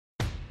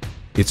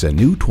It's a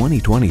new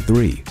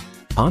 2023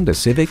 Honda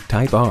Civic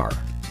Type R.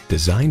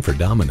 Designed for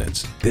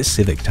dominance, this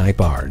Civic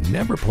Type R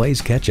never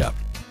plays catch-up.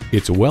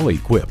 It's well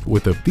equipped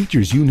with the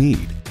features you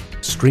need: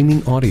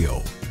 streaming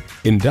audio,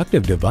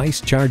 inductive device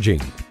charging,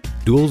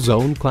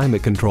 dual-zone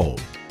climate control,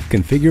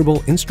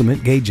 configurable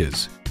instrument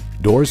gauges,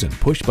 doors and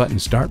push-button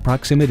start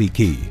proximity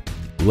key,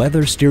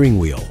 leather steering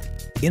wheel,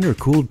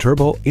 intercooled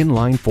turbo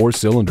inline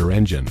 4-cylinder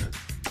engine,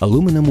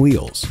 aluminum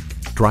wheels,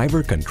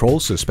 driver control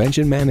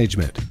suspension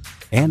management,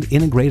 and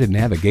integrated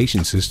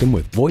navigation system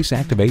with voice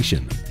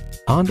activation.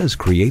 Honda's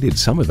created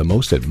some of the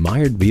most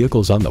admired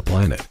vehicles on the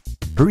planet.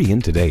 Hurry in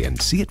today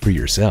and see it for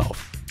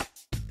yourself.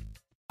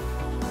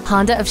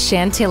 Honda of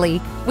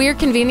Chantilly. We're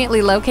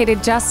conveniently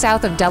located just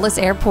south of Dulles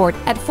Airport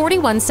at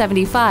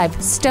 4175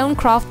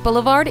 Stonecroft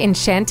Boulevard in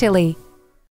Chantilly.